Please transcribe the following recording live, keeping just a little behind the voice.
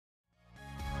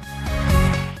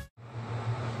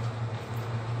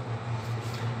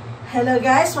Hello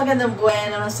guys, magandang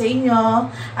buhay naman sa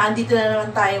inyo. Andito na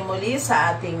naman tayo muli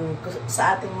sa ating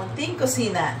munting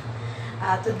kusina.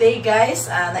 Today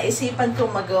guys, naisipan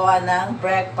kong magawa ng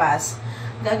breakfast.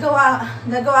 Gagawa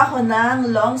ko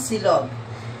ng longsilog.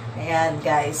 Ayan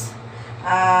guys.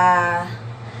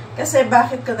 Kasi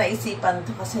bakit ko naisipan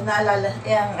to? Kasi naalala,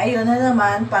 ayun na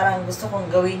naman, parang gusto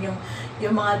kong gawin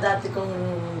yung mga dati kong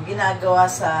ginagawa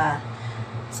sa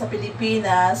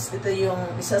Pilipinas. Ito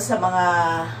yung isa sa mga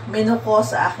menu ko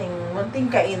sa aking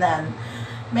munting kainan.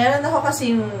 Meron ako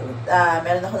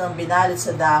ng binalit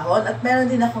sa dahon at meron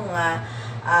din akong mga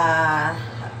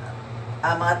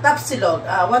top silog,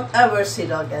 whatever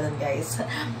silog, ganun guys.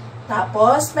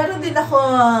 Tapos, meron din ako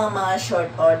mga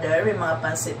short order, may mga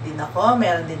pansit din ako,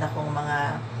 meron din akong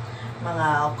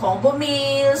mga combo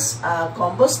meals,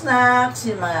 combo snacks,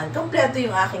 yung mga, kompleto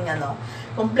yung aking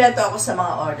kompleto ako sa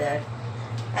mga order.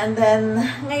 And then,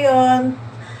 ngayon,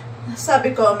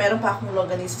 sabi ko, meron pa akong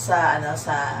longganisa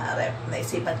sa rep.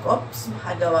 Naisipan ko,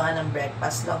 makagawa nga ng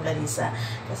breakfast longganisa.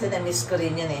 Kasi na-miss ko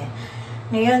rin yun eh.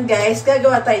 Ngayon guys,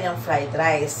 gagawa tayo ng fried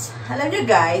rice. Alam nyo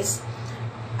guys,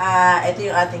 ito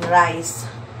yung ating rice.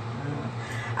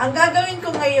 Ang gagawin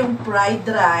ko ngayong fried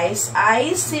rice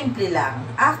ay simple lang.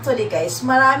 Actually guys,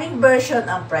 maraming version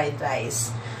ang fried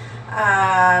rice.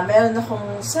 Meron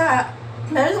akong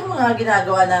mga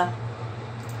ginagawa na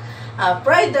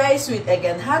fried rice with egg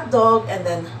and hot dog, and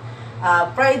then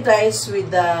fried rice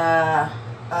with the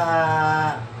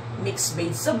mixed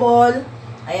vegetable.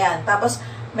 Ayan. Tapos,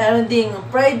 meron ding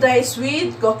fried rice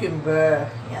with cucumber.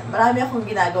 Ayan. Marami akong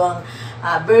ginagawang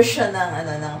version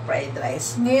ng fried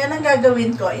rice. Ngayon, ang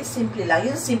gagawin ko is simple lang.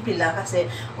 Yung simple lang kasi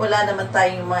wala naman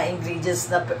tayong mga ingredients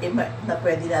na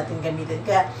pwede natin gamitin.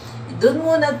 Kaya, doon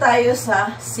muna tayo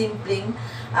sa simpleng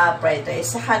fried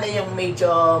rice. Saka na yung medyo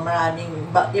maraming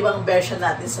ibang version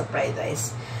natin sa fried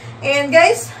rice. And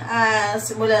guys,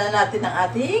 simulan na natin ang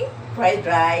ating fried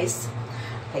rice.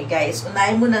 Okay guys,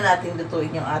 unahin muna natin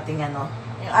lutuin yung ating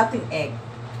yung ating egg.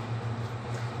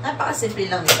 Napakasimple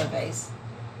lang ito guys.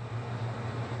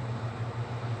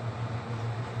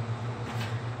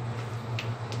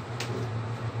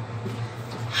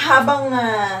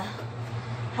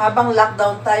 Habang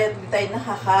lockdown tayo at hindi tayo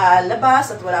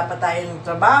nakakalabas at wala pa tayong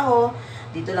trabaho,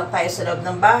 dito lang tayo sa loob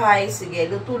ng bahay, sige,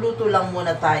 luto-luto lang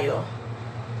muna tayo.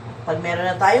 Pag meron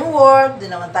na tayong work,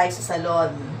 doon naman tayo sa salon.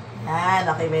 Yan,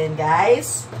 okay ba yun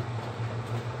guys?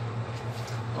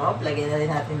 Lagyan na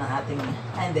rin natin ng ating,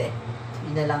 hindi,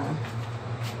 yun na lang.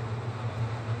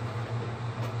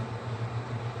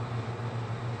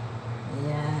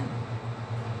 Ayan.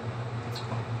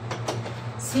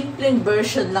 Simpleng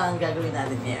version lang ang gagawin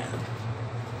natin ngayon.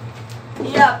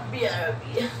 Yup.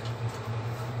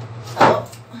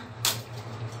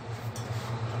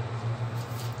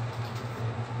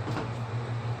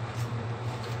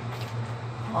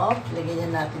 Oh.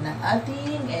 Lagyan natin ang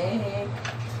ating egg.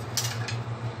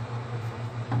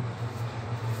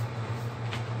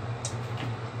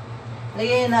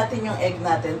 Lagyan natin yung egg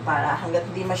natin para hanggat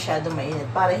hindi masyado mainit,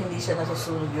 para hindi siya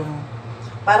nasusunog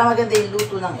para maganda yung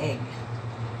luto ng egg.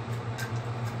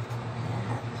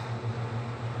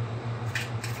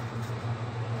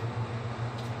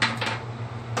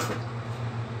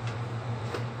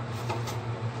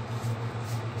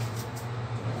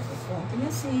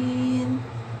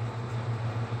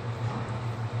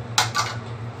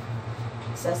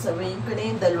 Sasabihin ko na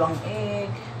yung dalawang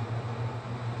egg.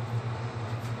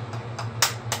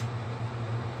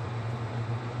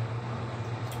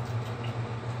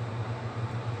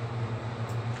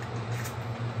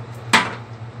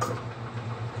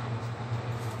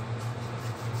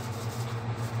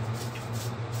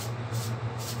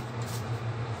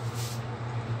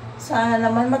 Sana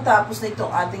naman matapos na itong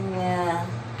ating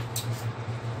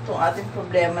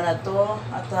problema na to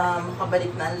at makabalik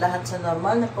na ang lahat sa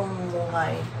normal na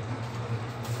pamumuhay.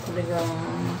 Talagang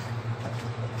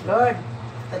Lord,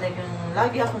 talagang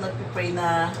lagi ako nagpipray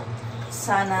na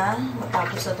sana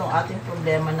matapos na itong ating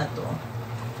problema na to.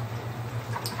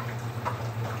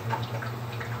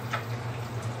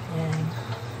 Ayan.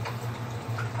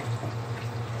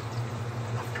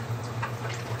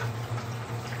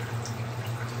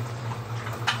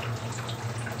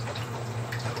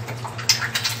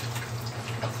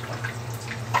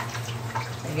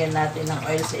 Lagyan natin ng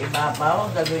oil sa ibabaw.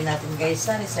 Ang gagawin natin guys,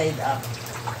 sunny side up.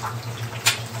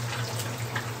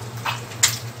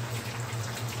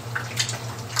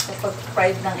 Kapag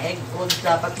fried ng egg,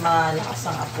 dapat malakas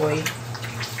ang apoy.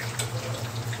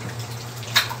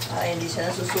 Para hindi siya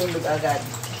nasusunog agad.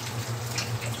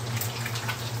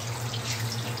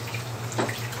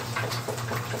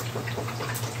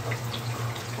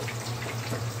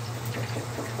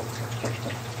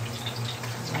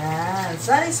 Yan.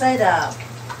 Sunny side up.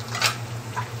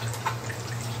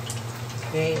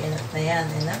 Okay, enough na yan.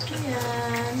 Enough na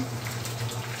yan.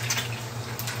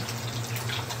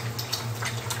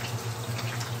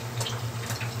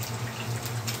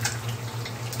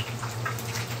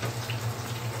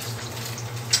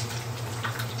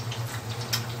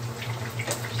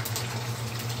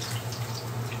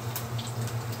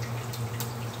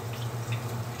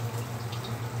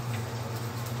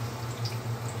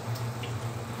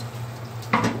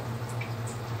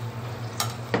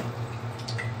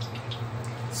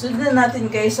 Sundan natin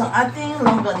guys ang ating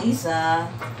longganisa.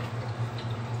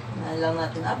 Lang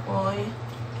natin apoy.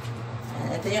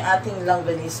 Ayan, ito yung ating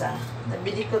longganisa.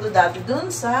 Nabili ko to dati dun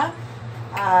sa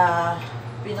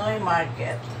Pinoy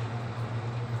Market.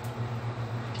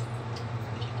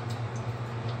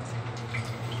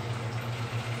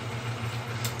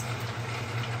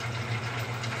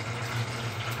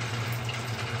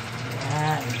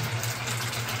 Ayan.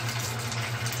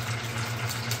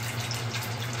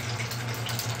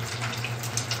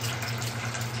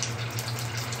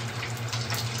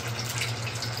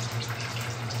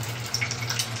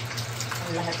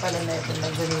 Lahat pala na ito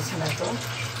longganisa na ito.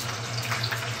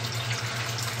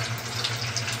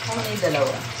 Ako na yung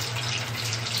dalawa.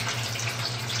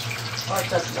 O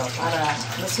tatlo. Para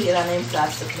masira na yung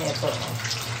plastic na ito.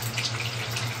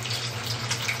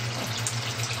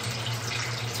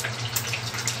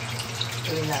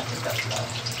 Gawin natin tatlo.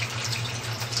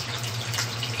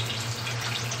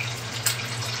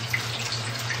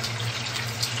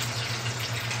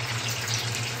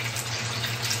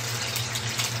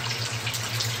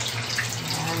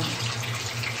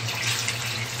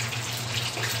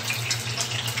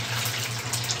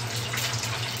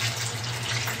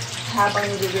 Habang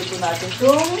niluluto natin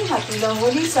itong ating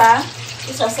longganisa,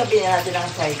 isasabihin natin ang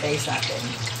fried rice natin.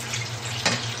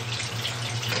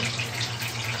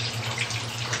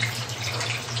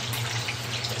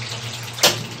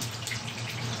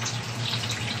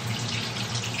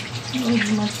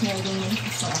 Mas na rin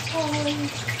sa apoy.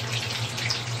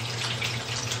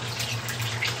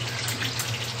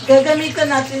 Gagamitan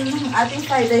natin ang ating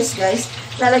fried rice guys.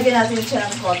 Lalagyan natin siya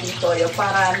ng konting toyo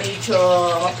para medyo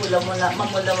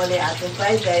mamula-mula yung ating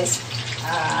fried rice.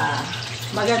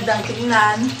 Magandang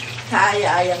tingnan,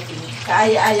 kaya-ayang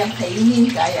kainin,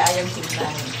 kaya-ayang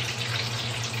tingnan.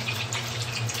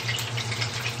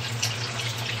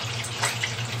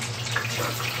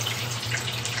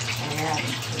 Ayan,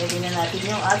 lagyan na natin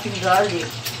yung ating garlic.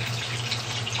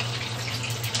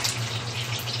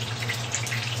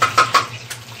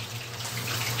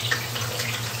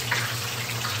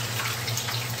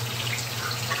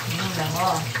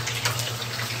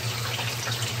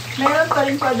 Meron pa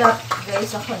rin product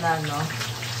guys ako na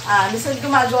minsan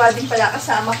gumagawa din pala,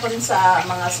 kasama ko rin sa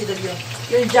mga silog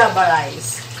yung Java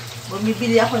rice.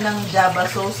 Bumibili ako ng Java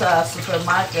sauce sa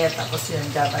supermarket, tapos yung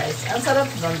Java rice. Ang sarap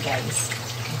nun guys.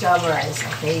 Java rice.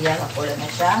 Okay, yan. Napula na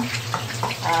siya.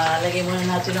 Lagay muna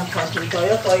natin ng konting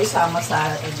toyo. Toyo sama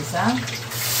sa isa.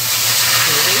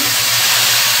 Okay.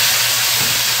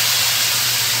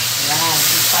 Yan.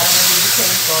 Para mabibig siya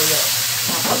ng toyo.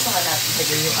 Tapos saka natin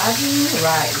lagay yung ating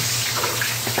rice.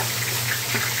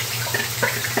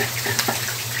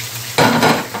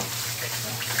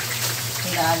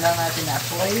 Hinaan lang natin na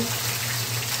apoy.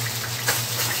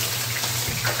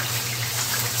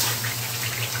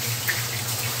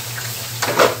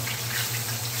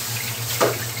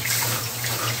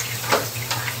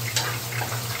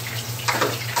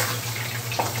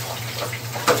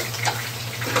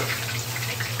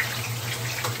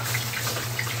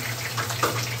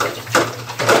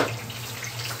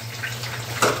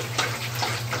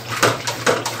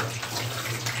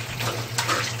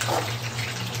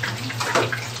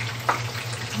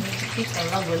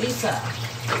 Ang longganisa.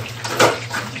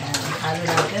 Ayan, halo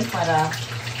natin para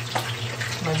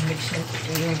mag-mix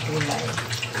yung kulay.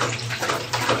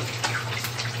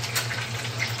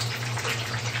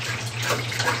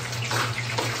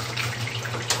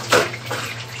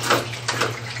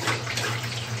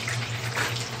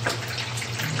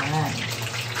 Ayan.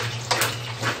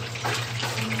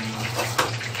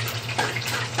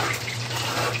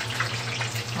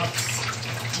 Oops.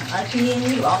 Ang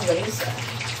ating longganisa.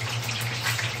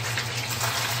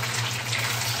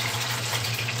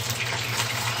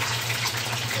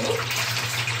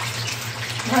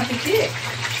 Matikik.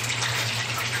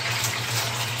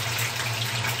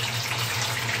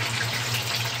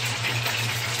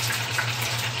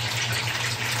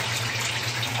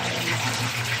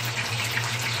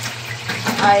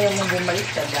 Ayaw mo bumalik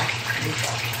talaga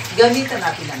dito. Gamitan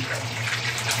natin lang ito.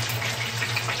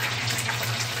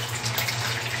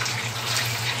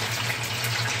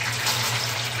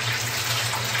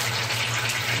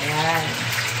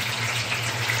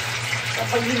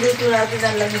 pag niluto natin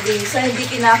ang langganisa, hindi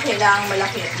kinakailangang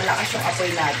malakas yung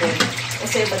apoy natin.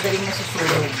 Kasi madaling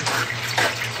masusunog.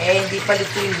 Eh, hindi pa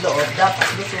luto yung loob. Dapat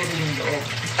luto rin yung loob.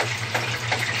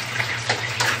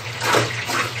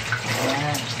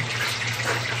 Ayan.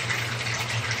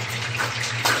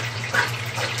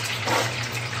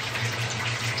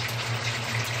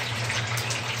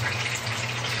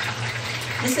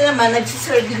 Minsan naman,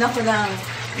 nagsiserve din ako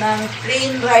ng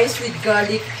plain rice with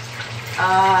garlic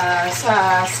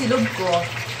sa silog ko.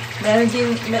 Meron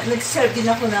din, nagsiserve din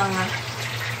ako ng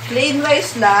plain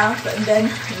rice lang, and then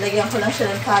lagyan ko lang siya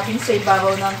ng topping sa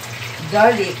ibabaw ng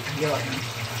garlic. Yun.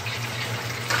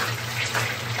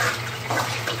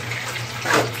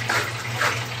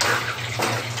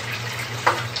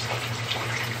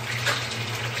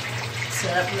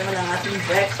 Sarap naman ang ating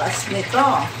breakfast nito.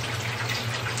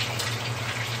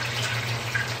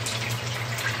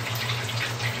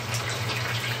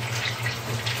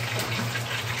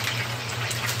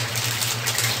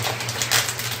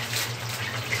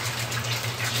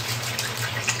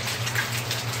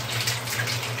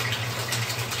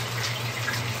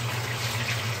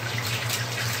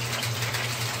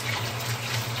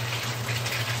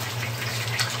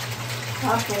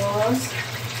 Tapos,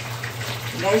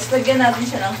 guys, lagyan natin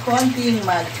siya ng konting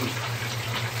magic.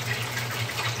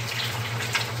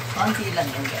 Konti lang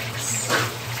yan, guys.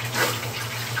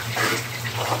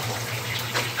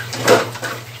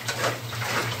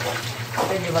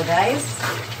 Pwede ba, guys?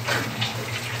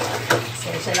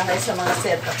 Sensya lang kayo sa mga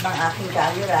setup ng aking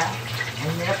camera.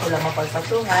 Ang hirap wala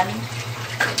mapagpatungan.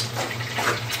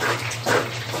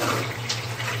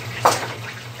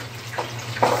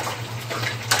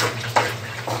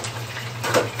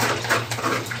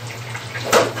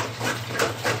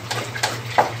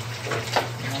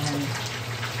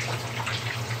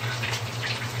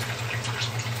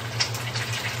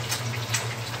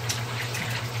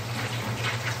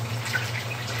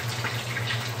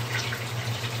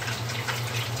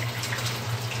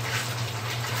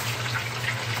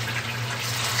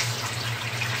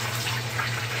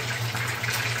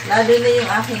 Lalo na yung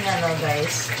aking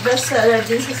guys. Best seller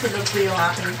din sa silog ko yung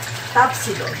aking top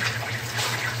silog.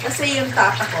 Kasi yung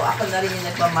tapa ko, ako na rin yung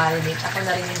nagmamarinate. Ako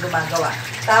na rin yung gumagawa.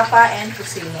 Tapa and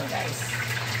tocino, guys.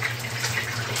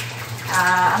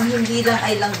 Ang hindi lang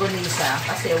ay langgonisa.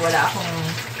 Kasi wala akong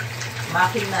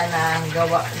makina ng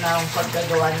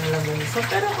paggagawa ng langgonisa.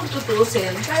 Pero kung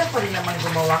tutusin, kaya ko rin naman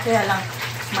gumawa. Kaya lang,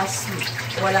 mas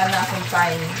wala na akong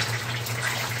time.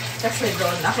 Kasi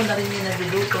doon, ako na rin yung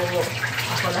nagluluto.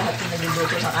 Ako lahat yung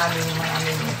nagluluto ng aming mga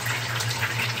menu.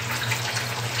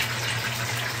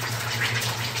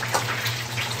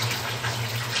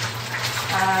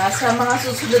 Sa mga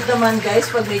susunod naman, guys,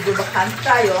 pag medyo bakant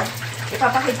tayo,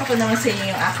 ipapakita ko naman sa inyo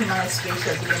yung aking mga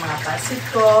specialty, yung mga pasit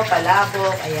ko,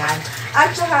 palabok, ayan. At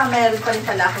saka mayroon pa rin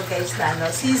pala ako, guys, na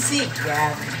sisig,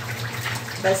 yan.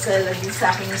 Basta lagi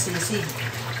sa akin yung sisig.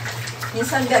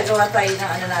 Minsan gagawa tayo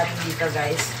ng natin dito,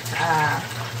 guys.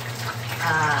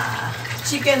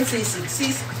 Chicken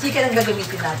sisig. Chicken ang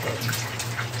gagamitin natin.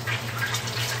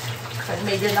 Pag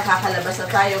medyo nakakalabas na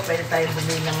tayo, pwede tayong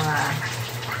bumili ng mga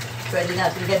pwede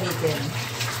natin gamitin.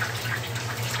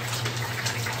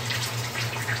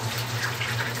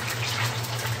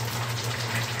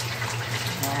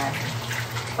 Ayan.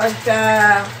 Pagka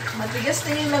matigas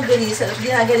na yung langganisa, at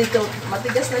ginaganito,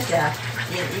 matigas na siya,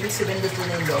 yan, ibig sabihin luto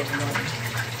na yung loob nun.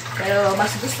 Pero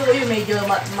mas gusto ko yung medyo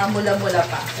mamula-mula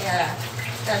pa. Kaya,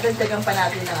 dadagdagan pa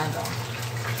natin ng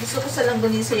Gusto ko sa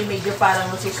langganisa yung medyo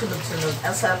parang nasusunog-sunog.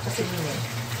 Ang sarap kasi yun eh.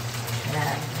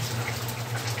 Ayan.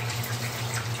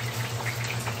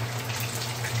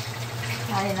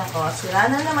 Ay nako, sira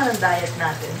na naman ang diet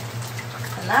natin.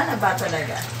 Wala na ba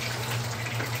talaga?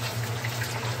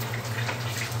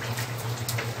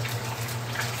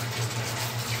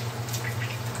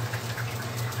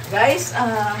 Guys,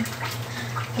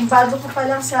 kung bago ko pa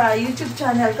lang sa YouTube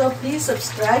channel ko, please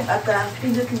subscribe at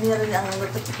pindutin nyo rin ang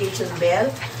notification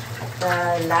bell at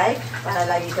like para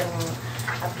lagi kang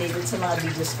updated sa mga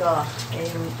videos ko.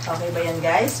 Okay ba yan,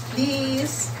 guys?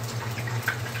 Please!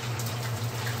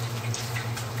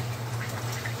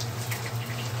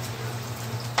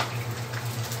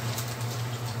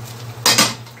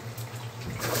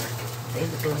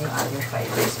 Ito yung ating fried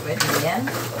rice. Pwede yan.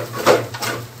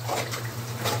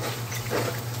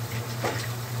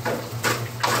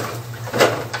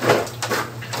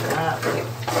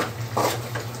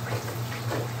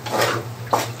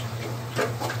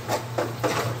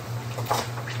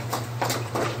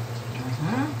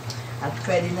 At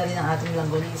pwede na rin ang ating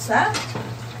langganisa.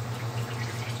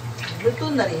 Luto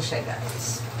na rin siya,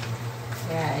 guys.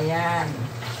 Kaya, ayan.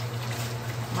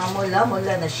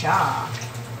 Mamula-mula na siya.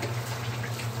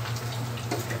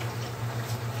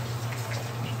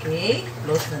 Okay,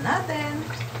 close na natin.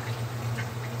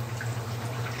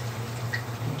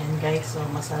 Ayan guys, so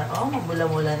masarap. Oh,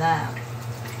 mabula-mula na.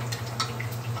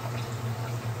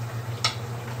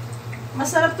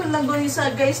 Masarap itong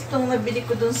langgonisa guys, itong nabili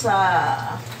ko dun sa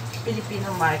Filipino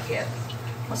market.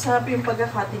 Masarap yung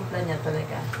pagkakatimpla niya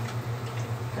talaga.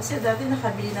 Kasi dati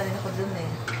nakabili na rin ako dun eh.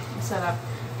 Masarap.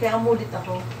 Kaya umulit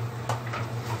ako.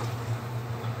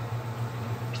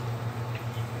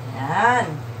 Ayan.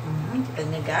 Kita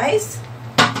niyo guys.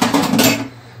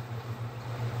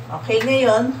 Okay,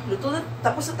 ngayon,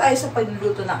 tapos na tayo sa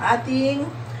pagluluto ng ating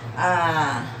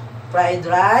fried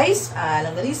rice,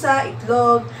 langganisa,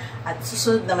 itlog, at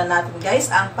susunod naman natin guys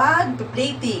ang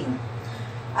pag-plating.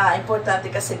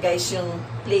 Importante kasi guys yung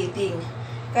plating.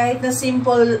 Kahit na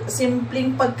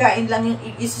simpleng pagkain lang yung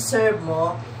i-serve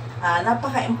mo,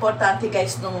 napaka-importante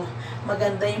guys nung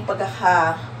maganda yung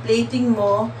pagkaka-plating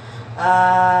mo,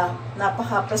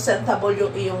 napaka-presentable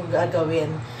yung iyong gagawin.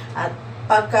 At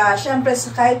pagka, syempre,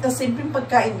 kahit na simpleng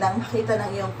pagkain lang, makita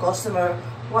ng iyong customer,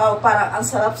 wow, parang ang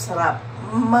sarap-sarap.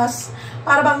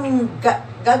 Parang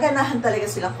gaganahan talaga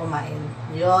silang kumain.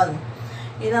 Yun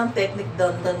ang technique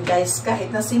doon guys. Kahit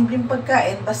na simpleng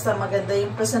pagkain, basta maganda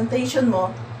yung presentation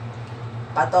mo,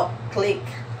 patok, click.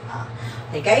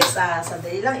 Okay guys,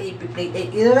 sandali lang,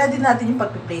 i-ready natin yung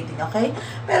pag-plating, okay?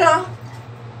 Pero,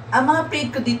 ang mga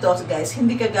plate ko dito, guys,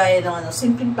 hindi kagaya ng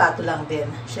simpleng plato lang din.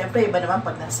 Siyempre, iba naman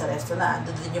pag nasa resto na,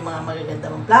 doon din yung mga magaganda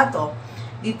mong plato.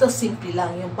 Dito, simple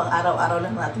lang, yung pang-araw-araw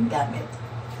lang natin gamit.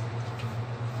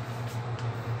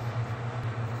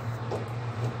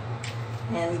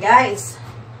 Ayan, guys.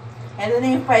 Ito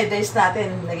na yung fried rice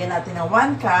natin. Lagyan natin ng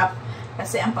 1 cup.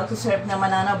 Kasi ang pag-serve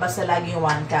naman basta laging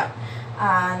 1 cup.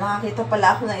 Nakakita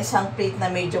pala ako ng isang plate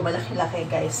na medyo malaki-laki,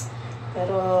 guys.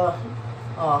 Pero,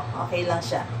 okay lang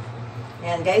siya.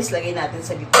 Ayan guys, lagay natin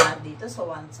sa gitna dito sa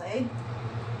one side.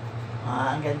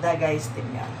 Ang ganda guys,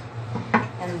 tingnan.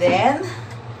 And then,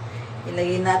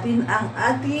 ilagay natin ang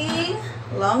ating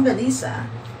longganisa.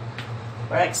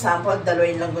 For example,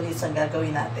 2 yung longganisa ang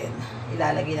gagawin natin.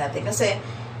 Ilalagay natin. Kasi,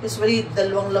 usually,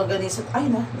 2 longganisa. Ay,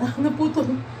 naputol.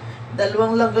 2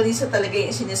 longganisa talaga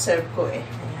yung siniserve ko eh.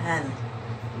 Ayan.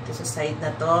 Dito sa side na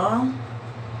to.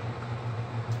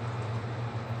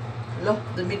 Lo,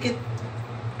 dumikit.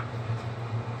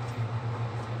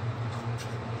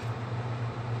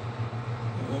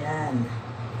 Ayan.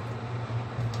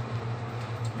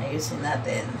 Ayusin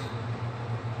natin.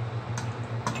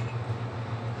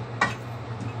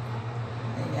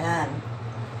 Ayan.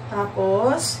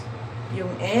 Tapos, yung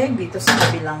egg dito sa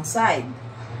kabilang side.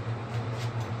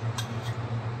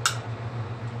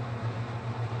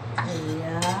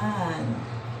 Ayan.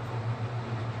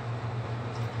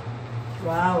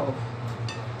 Wow.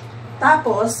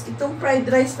 Tapos, itong fried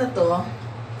rice na to,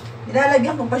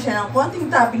 nilalagyan ko pa siya ng konting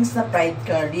toppings na fried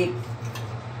garlic.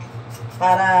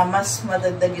 Para mas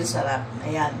madagdag yung sarap.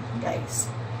 Ayan, guys.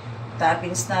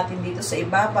 Toppings natin dito sa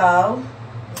ibabaw.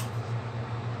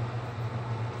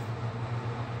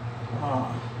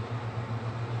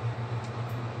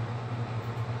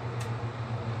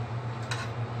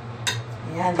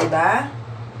 Ayan, diba?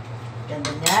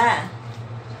 Ganda niya.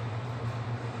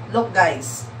 Look,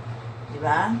 guys.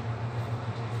 Diba?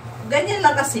 Ganyan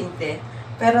lang kasimple.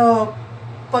 Pero,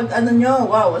 pag ano nyo,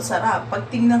 wow, ang sarap. Pag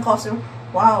tingnan ko,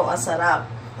 wow, ang sarap.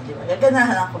 Diba?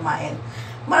 Gaganahan ang kumain.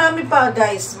 Marami pa,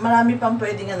 guys. Marami pang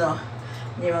pwedeng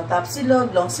yung top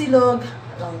silog, long silog,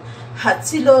 hot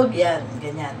silog, yan,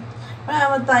 ganyan.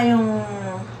 Marami tayong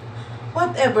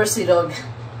whatever silog.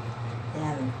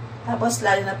 Yan. Tapos,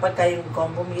 lalo na pagka yung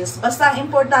combo meals. Basta ang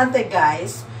importante,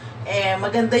 guys,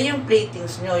 maganda yung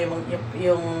platings nyo,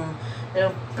 yung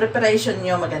preparation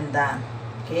nyo maganda.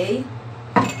 Okay?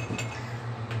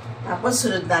 Tapos,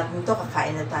 sunod natin to,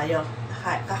 kakain na tayo.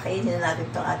 Kakainin na natin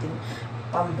itong ating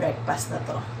pang-breakfast na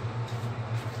to.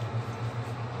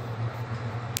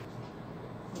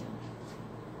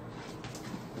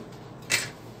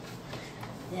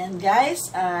 Yan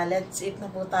guys, let's eat na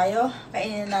po tayo.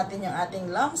 Kainin natin yung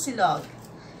ating longsilog.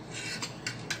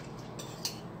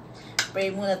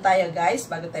 Pray muna tayo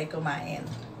guys, bago tayo kumain.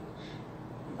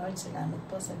 Lord, salamat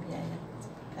po sa biyaya.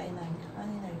 Kain namin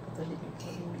kakanin, namin patuloy po.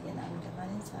 Bigyan namin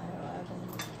kakanin sa araw-araw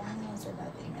ng Panginoon sa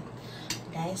dating.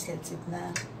 Guys, let's eat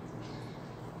na.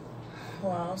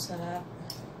 Wow, sarap.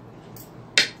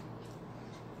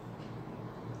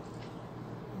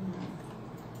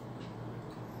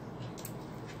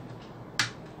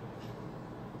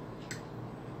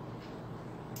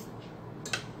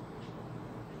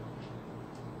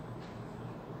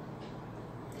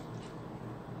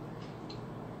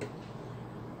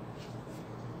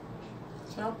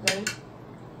 Sarap, guys.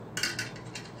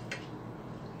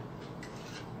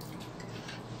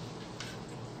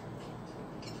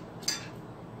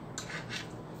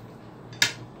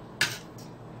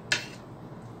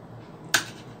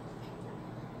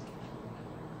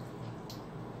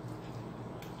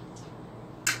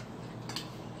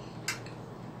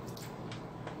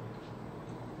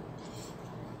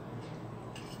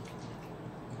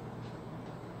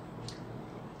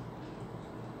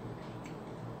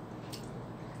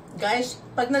 Guys,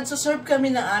 pag nagsaserve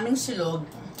kami ng aming silog,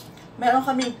 meron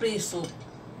kaming pre-soup.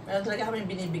 Meron talaga kaming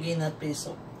binibigay na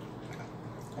pre-soup.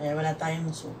 Kaya wala tayong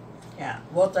soup. Kaya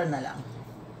water na lang.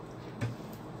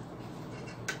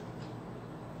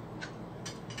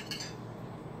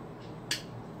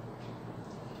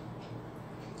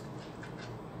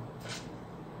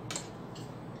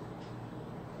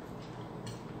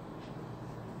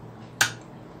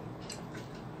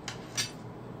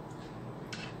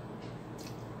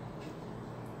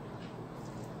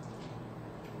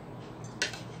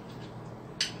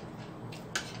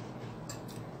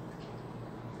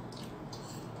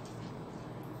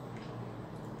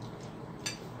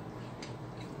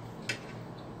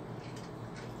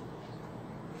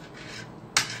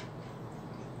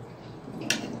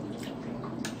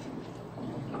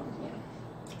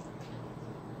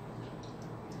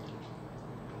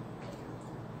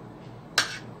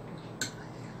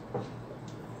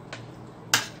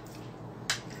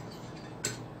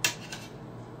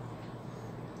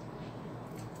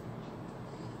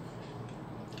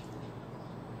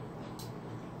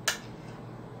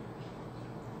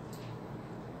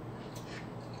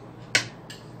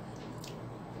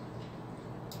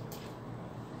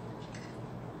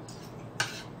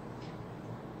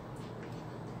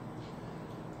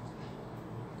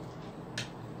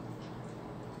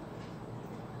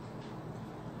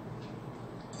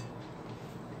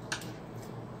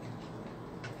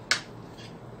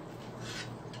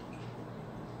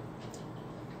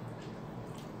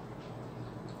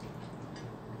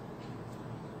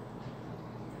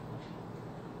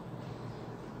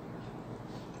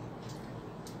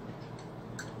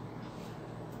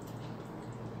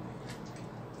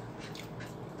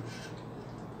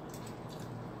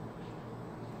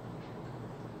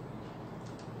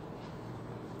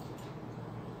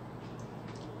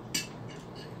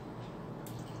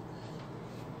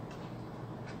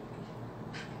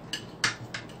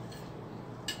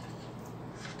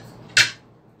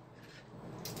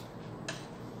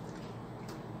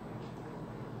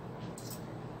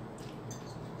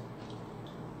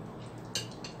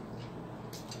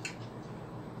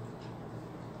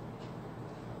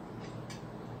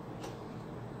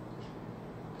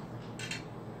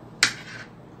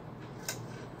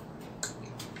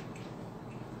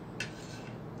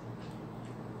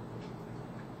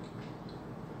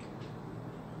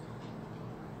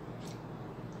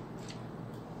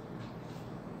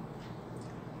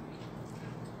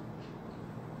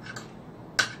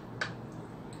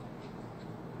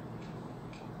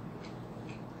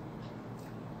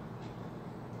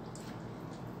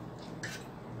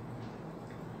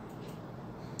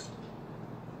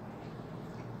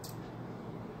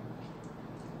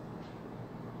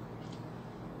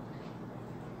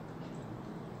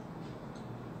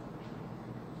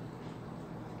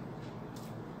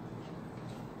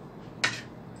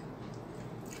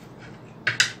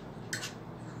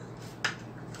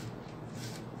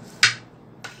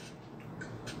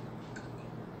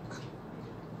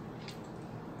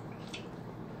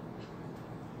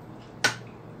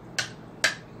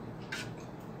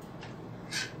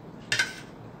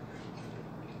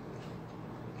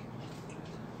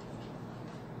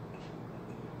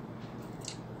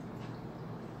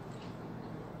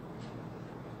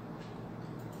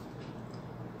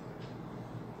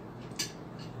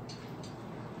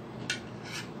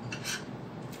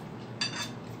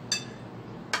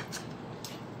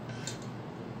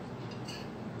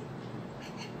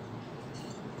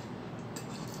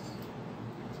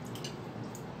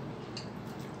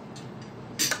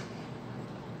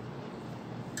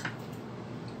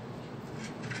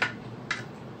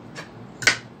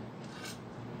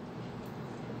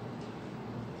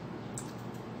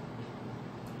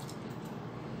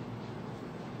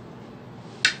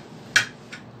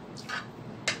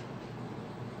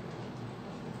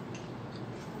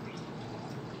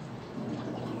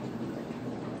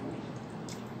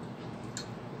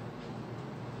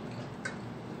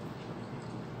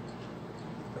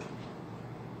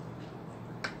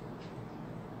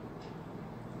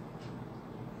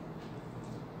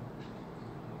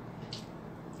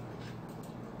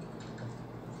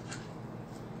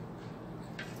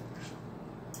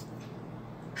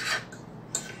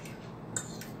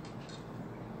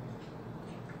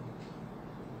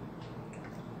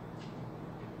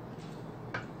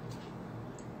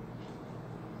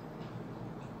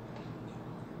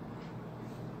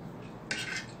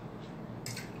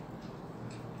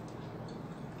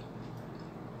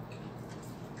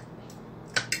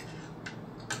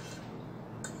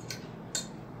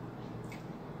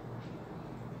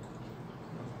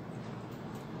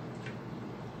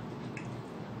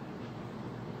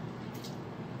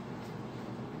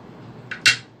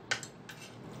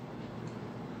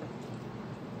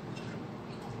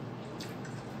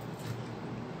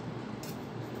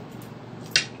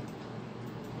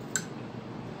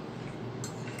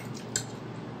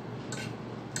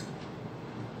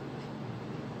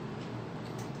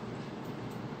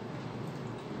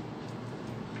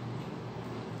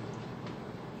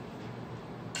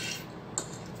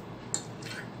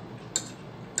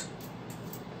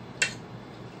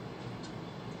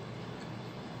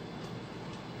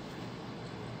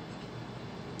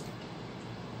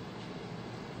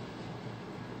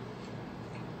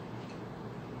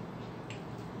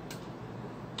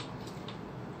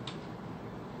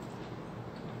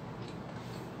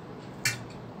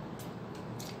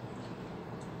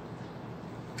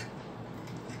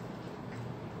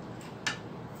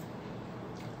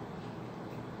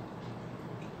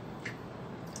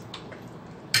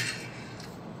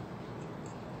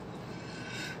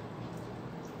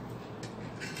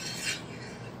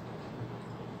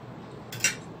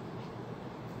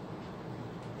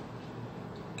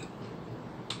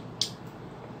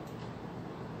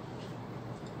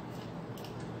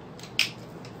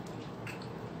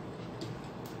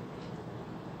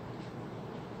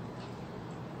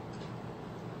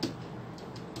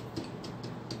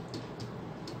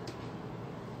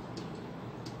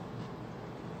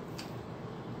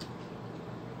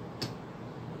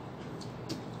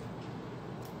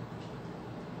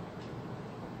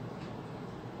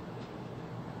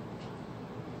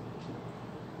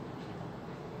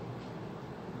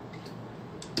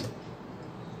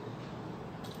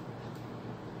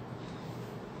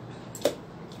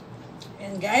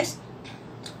 And guys,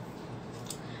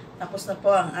 tapos na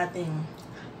po ang ating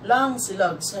long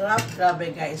silog. Sarap,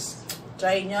 grabe guys.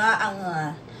 Try nyo ang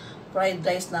fried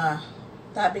rice na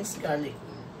toppings garlic.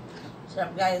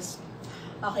 Sarap guys.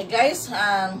 Okay guys,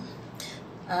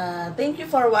 thank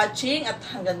you for watching at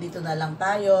hanggang dito na lang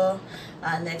tayo.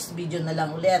 Next video na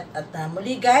lang ulit. At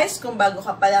muli guys, kung bago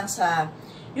ka pa lang sa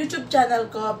YouTube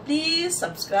channel ko, please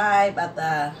subscribe at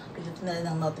pindutin na rin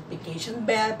ang notification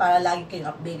bell para lagi kayong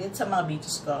updated sa mga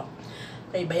videos ko.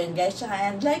 Okay ba yun guys? Tsaka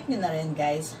and like nyo na rin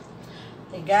guys.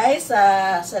 Okay guys,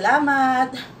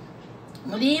 salamat.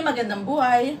 Muli, magandang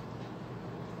buhay.